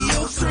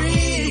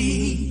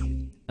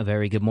A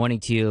very good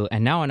morning to you.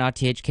 And now on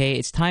RTHK,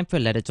 it's time for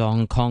Letter to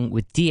Hong Kong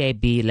with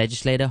DAB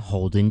Legislator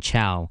Holden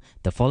Chow.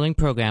 The following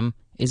program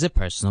is a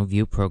personal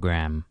view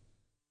program.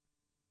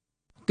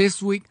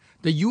 This week,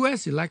 the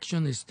U.S.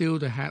 election is still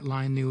the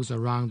headline news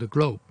around the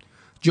globe.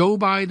 Joe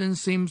Biden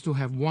seems to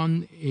have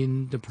won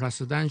in the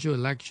presidential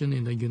election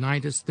in the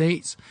United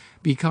States,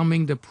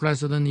 becoming the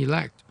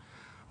president-elect.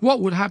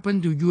 What would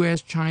happen to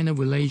U.S.-China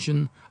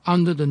relations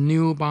under the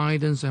new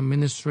Biden's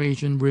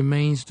administration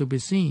remains to be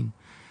seen.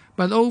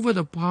 But over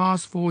the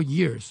past 4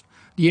 years,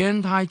 the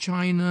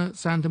anti-China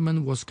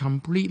sentiment was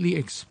completely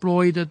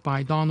exploited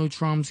by Donald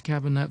Trump's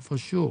cabinet for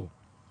sure.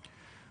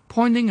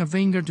 Pointing a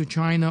finger to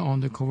China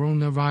on the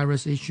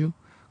coronavirus issue,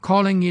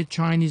 calling it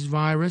Chinese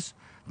virus,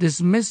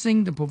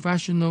 dismissing the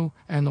professional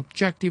and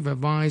objective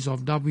advice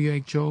of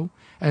WHO,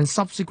 and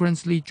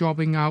subsequently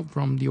dropping out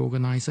from the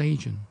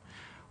organization.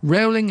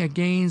 Railing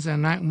against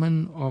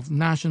enactment of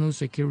national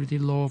security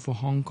law for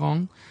Hong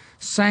Kong,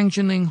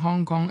 sanctioning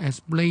Hong Kong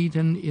as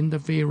blatant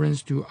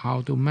interference to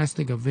our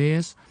domestic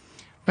affairs,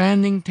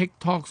 banning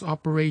TikTok's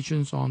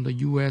operations on the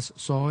U.S.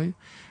 soil,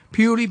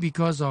 purely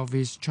because of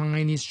its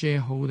Chinese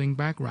shareholding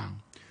background,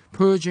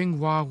 purging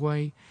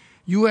Huawei.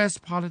 U.S.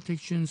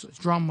 politicians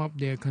drum up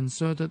their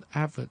concerted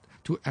effort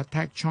to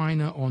attack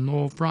China on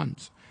all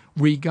fronts,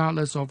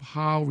 regardless of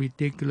how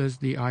ridiculous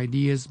the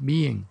ideas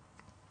being.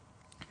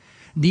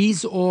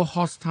 These all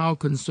hostile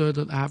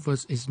concerted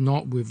efforts is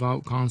not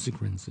without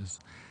consequences.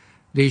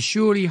 They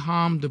surely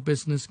harm the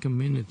business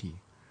community.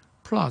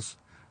 Plus,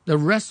 the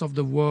rest of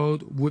the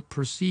world would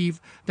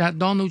perceive that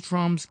Donald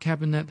Trump's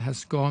cabinet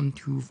has gone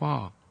too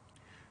far.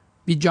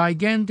 The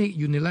gigantic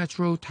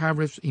unilateral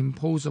tariffs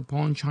imposed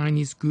upon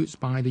Chinese goods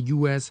by the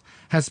U.S.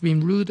 has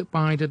been ruled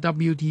by the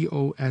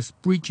WTO as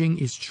breaching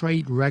its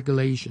trade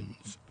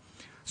regulations.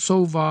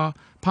 So far,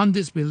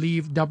 pundits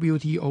believe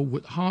WTO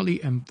would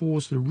hardly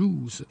enforce the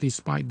rules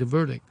despite the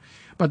verdict,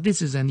 but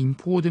this is an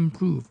important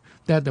proof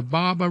that the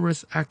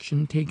barbarous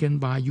action taken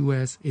by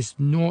U.S. is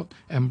not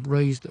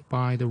embraced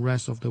by the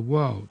rest of the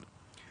world.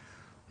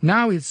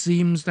 Now it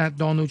seems that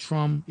Donald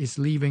Trump is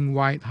leaving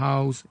White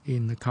House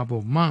in a couple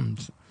of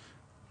months.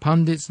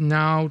 Pundits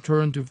now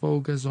turn to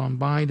focus on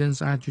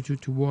Biden's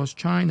attitude towards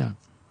China.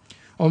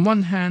 On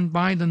one hand,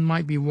 Biden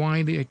might be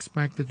widely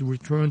expected to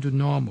return to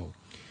normal.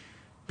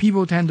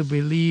 People tend to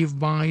believe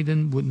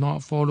Biden would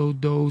not follow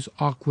those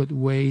awkward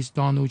ways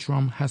Donald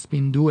Trump has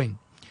been doing.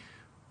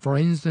 For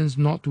instance,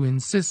 not to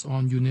insist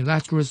on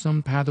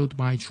unilateralism peddled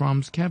by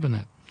Trump's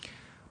cabinet.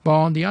 But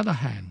on the other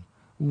hand,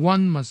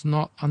 one must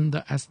not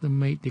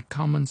underestimate the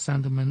common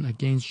sentiment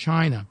against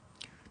China,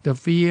 the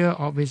fear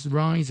of its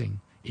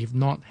rising, if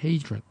not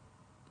hatred.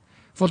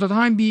 For the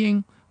time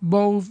being,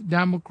 both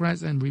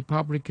Democrats and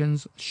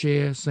Republicans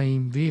share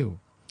same view.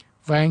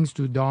 Thanks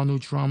to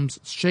Donald Trump's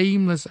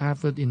shameless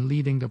effort in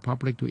leading the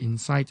public to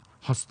incite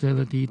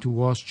hostility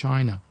towards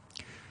China.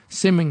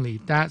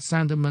 Seemingly, that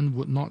sentiment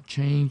would not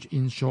change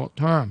in short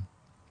term.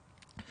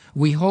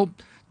 We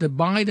hope that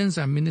Biden's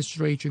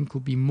administration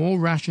could be more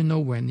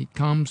rational when it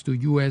comes to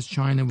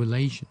U.S.-China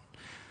relations.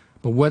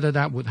 But whether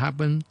that would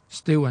happen,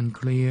 still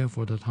unclear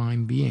for the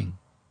time being.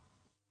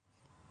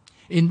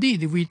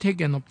 Indeed, if we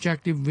take an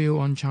objective view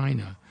on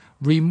China,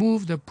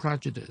 remove the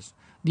prejudice,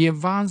 the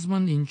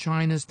advancement in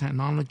China's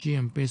technology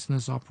and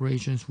business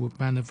operations will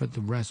benefit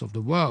the rest of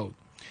the world.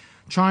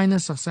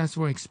 China's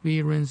successful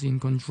experience in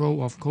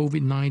control of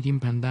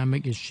COVID-19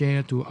 pandemic is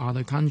shared to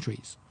other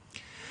countries.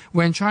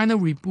 When China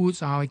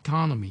reboots our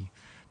economy,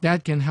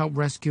 that can help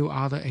rescue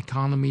other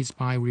economies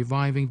by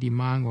reviving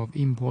demand of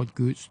import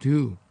goods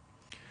too.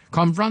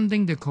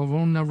 Confronting the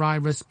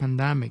coronavirus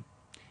pandemic,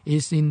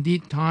 it's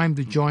indeed time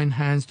to join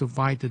hands to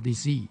fight the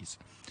disease.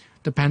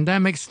 The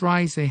pandemic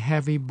strikes a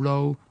heavy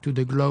blow to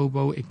the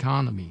global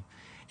economy.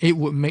 It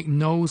would make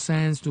no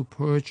sense to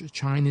purge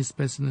Chinese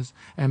business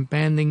and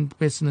banning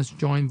business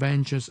joint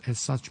ventures at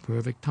such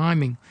perfect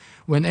timing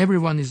when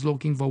everyone is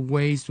looking for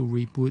ways to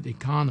reboot the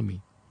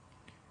economy.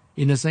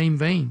 In the same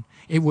vein,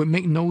 it would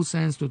make no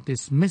sense to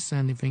dismiss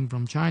anything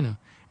from China,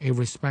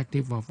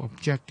 irrespective of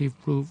objective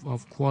proof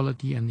of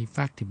quality and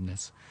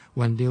effectiveness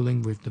when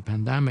dealing with the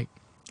pandemic.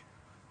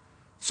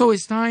 So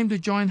it's time to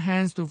join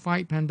hands to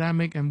fight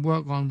pandemic and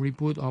work on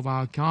reboot of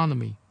our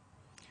economy.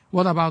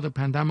 What about the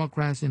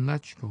pandemocrats in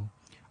Legislator?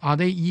 Are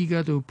they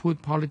eager to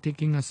put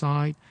politicking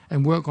aside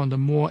and work on the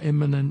more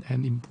imminent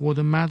and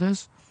important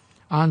matters?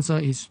 Answer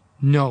is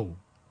no.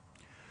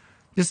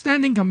 The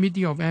Standing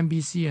Committee of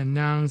NBC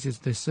announced its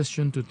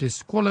decision to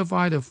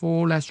disqualify the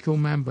 4 Legislature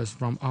members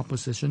from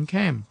opposition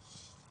camp,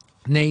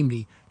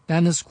 namely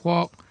Dennis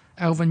Kwok,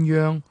 Alvin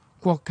Yeung,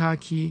 Kwok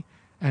Ka-ki,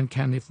 and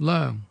Kenneth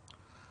Leung.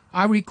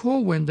 I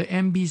recall when the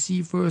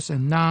NBC first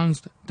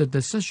announced the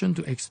decision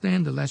to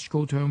extend the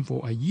Legislature term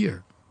for a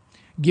year.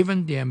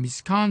 Given their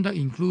misconduct,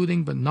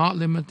 including but not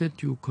limited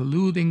to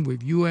colluding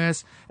with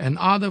U.S. and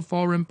other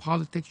foreign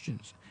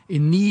politicians,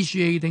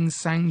 initiating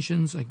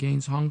sanctions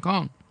against Hong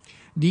Kong,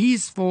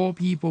 these 4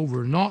 people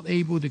were not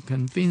able to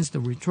convince the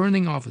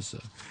returning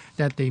officer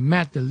that they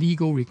met the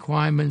legal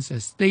requirements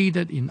as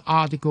stated in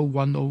Article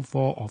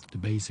 104 of the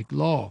Basic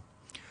Law.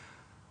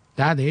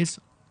 That is,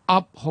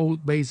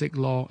 uphold basic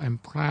law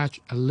and pledge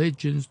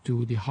allegiance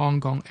to the Hong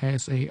Kong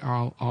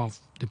SAR of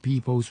the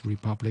People's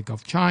Republic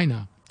of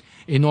China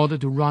in order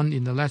to run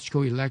in the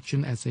LegCo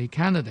election as a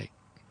candidate.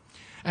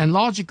 And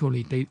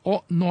logically, they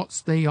ought not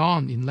stay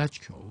on in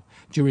LegCo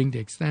during the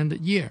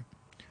extended year,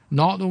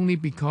 not only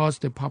because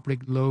the public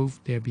loathe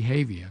their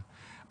behavior,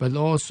 but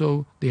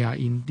also they are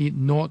indeed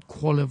not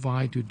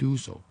qualified to do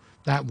so.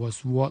 That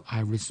was what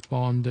I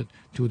responded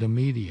to the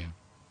media.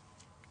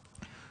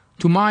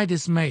 To my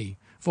dismay,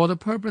 for the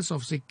purpose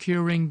of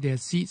securing their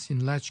seats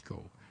in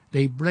LegCo,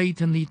 they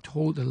blatantly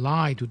told a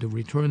lie to the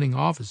returning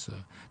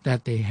officer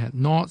that they had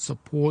not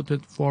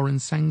supported foreign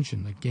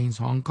sanctions against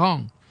Hong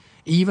Kong,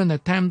 even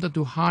attempted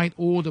to hide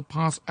all the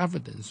past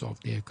evidence of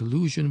their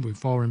collusion with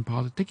foreign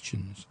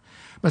politicians.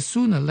 But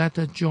soon a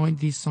letter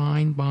jointly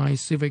signed by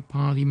Civic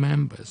Party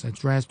members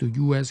addressed to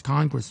U.S.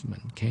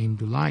 congressmen came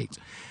to light,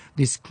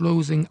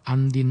 disclosing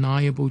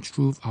undeniable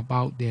truth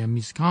about their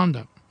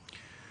misconduct.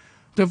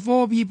 The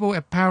four people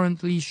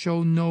apparently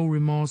show no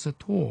remorse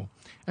at all,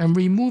 and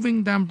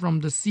removing them from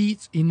the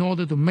seats in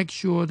order to make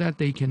sure that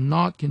they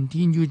cannot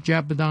continue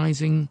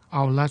jeopardizing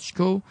our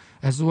LegCo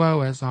as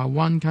well as our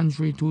one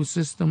country, two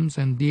systems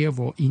and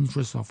therefore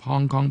interests of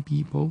Hong Kong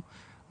people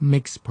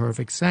makes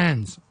perfect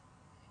sense.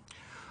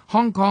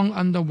 Hong Kong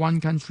under one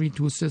country,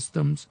 two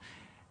systems,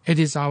 it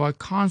is our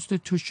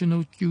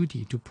constitutional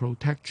duty to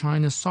protect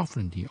China's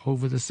sovereignty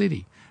over the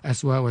city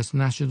as well as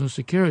national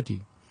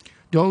security.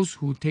 Those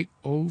who take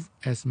oath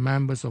as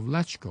members of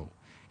LegCo,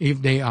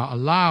 if they are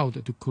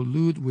allowed to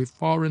collude with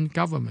foreign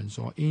governments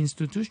or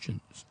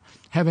institutions,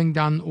 having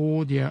done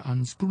all their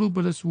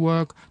unscrupulous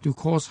work to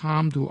cause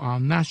harm to our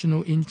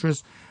national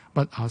interests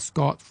but are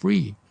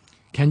scot-free.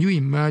 Can you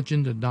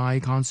imagine the dire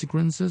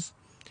consequences?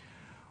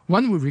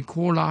 One would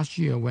recall last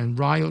year when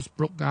riots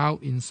broke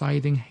out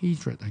inciting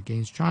hatred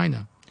against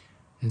China,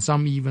 and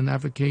some even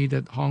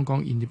advocated Hong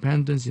Kong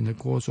independence in the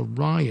course of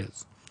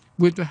riots.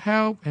 With the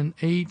help and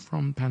aid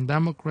from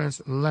pan-democrat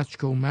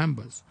LegCo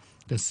members,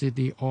 the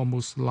city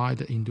almost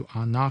slided into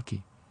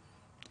anarchy.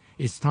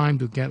 It's time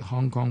to get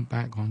Hong Kong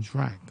back on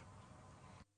track.